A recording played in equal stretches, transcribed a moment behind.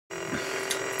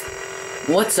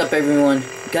What's up everyone,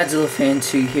 Godzilla Fan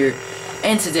 2 here,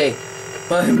 and today,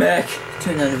 I'm back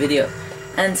to another video,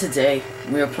 and today,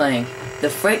 we are playing the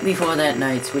Fright Before That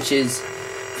Night, which is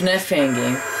FNAF fan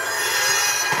game,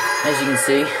 as you can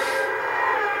see.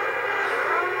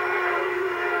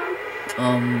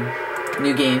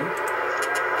 New game.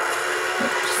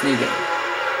 Just new game.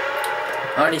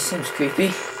 Already seems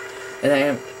creepy, and I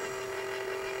am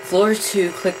floor 2,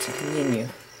 click to continue.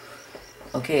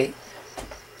 Okay.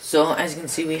 So, as you can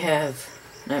see, we have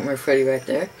Nightmare Freddy right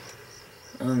there.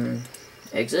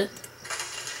 Exit.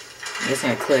 I guess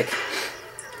I click.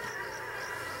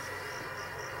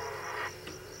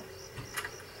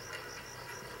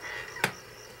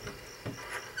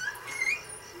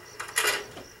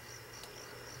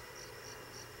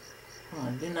 Oh,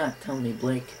 do not tell me,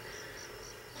 Blake.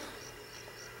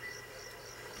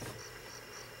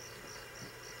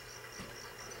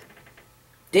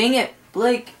 Dang it,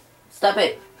 Blake! Stop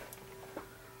it!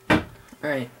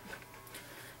 Alright.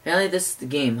 Apparently this is the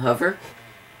game. Hover.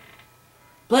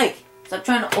 Blake! Stop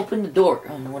trying to open the door.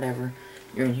 Oh, whatever.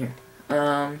 You're in here.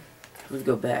 Let's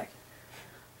go back.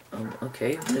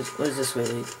 Okay. What is this way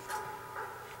lead?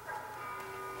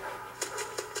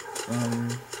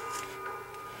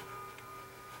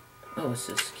 Oh, what's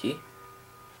this key?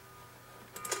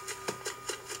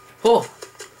 Oh!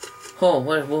 Oh,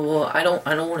 what? Well, I don't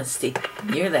want to stay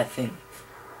near that thing.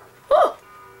 Oh!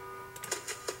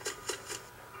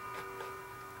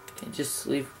 Can't just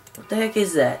leave. What the heck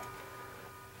is that?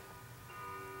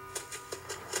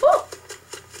 Oh!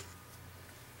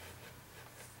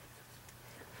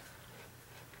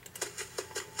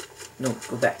 No,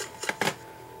 go back.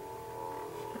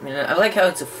 I mean, I like how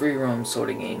it's a free roam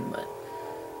sort of game, but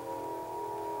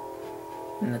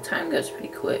and the time goes pretty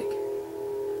quick.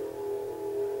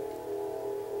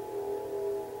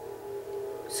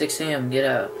 6 a.m. Get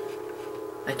out.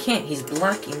 I can't. He's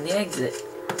blocking the exit.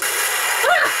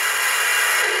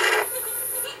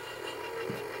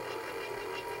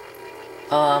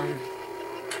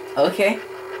 Okay.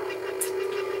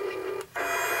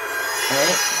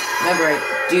 Alright. Remember, I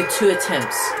do 2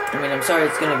 attempts. I mean, I'm sorry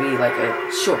it's gonna be like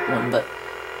a short one, but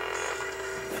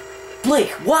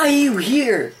Blake, why are you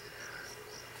here?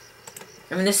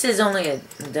 I mean, this is only a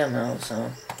demo,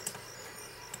 so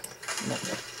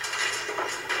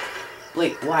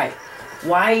Blake, why?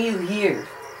 Why are you here?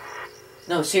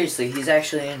 No, seriously, he's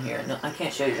actually in here. No, I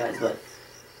can't show you guys, but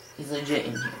he's legit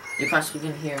in here. You possibly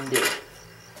can hear him do it.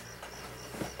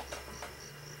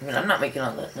 I mean, I'm not making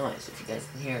all that noise if you guys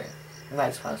can hear it. You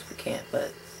guys possibly can't,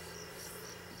 but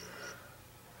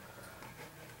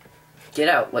get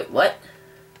out. Wait, what?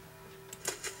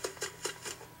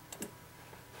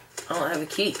 I don't have a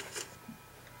key.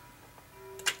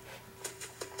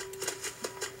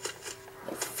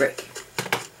 Oh, frick.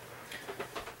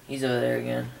 He's over there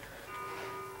again.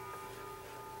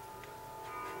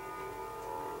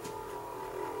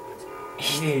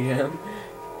 Yeah.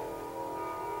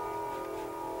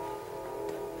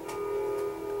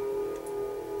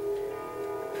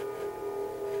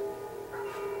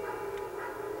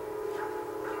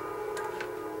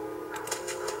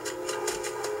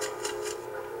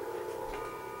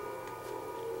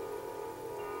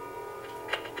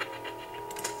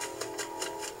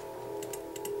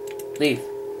 Leave.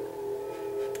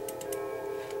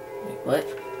 Wait, what?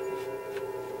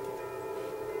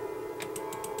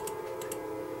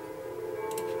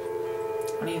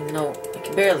 I don't even know. I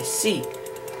can barely see.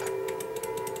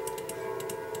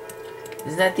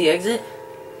 Isn't that the exit?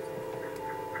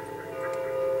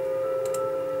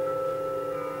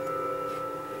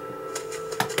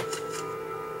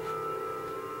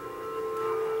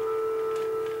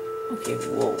 Okay,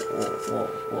 whoa, whoa, whoa,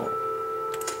 whoa.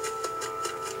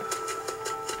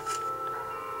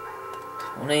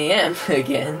 1 a.m.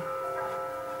 again.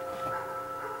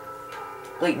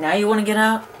 Wait, now you want to get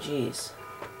out? Jeez.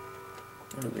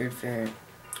 What a weird ferret.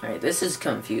 Alright, this is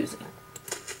confusing.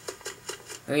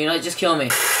 Oh, you know what? Just kill me.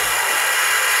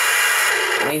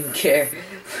 I don't even care.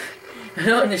 I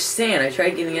don't understand. I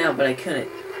tried getting out, but I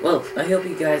couldn't. Well, I hope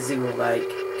you guys leave a like,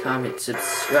 comment,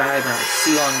 subscribe, and I'll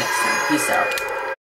see you all next time. Peace out.